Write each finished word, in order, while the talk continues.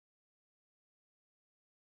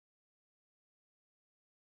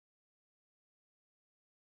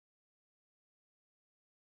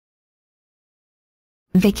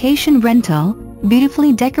Vacation rental,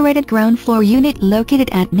 beautifully decorated ground floor unit located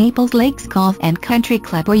at Naples Lakes Golf and Country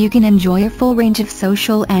Club, where you can enjoy a full range of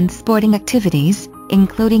social and sporting activities,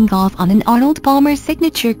 including golf on an Arnold Palmer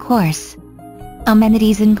Signature Course.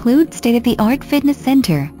 Amenities include state-of-the-art fitness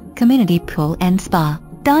center, community pool and spa,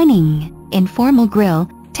 dining, informal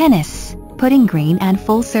grill, tennis, putting green and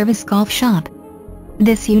full-service golf shop.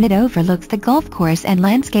 This unit overlooks the golf course and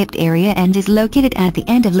landscaped area and is located at the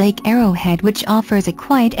end of Lake Arrowhead, which offers a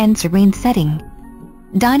quiet and serene setting.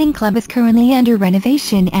 Dining club is currently under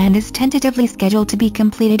renovation and is tentatively scheduled to be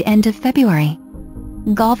completed end of February.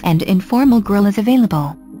 Golf and informal grill is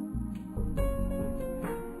available.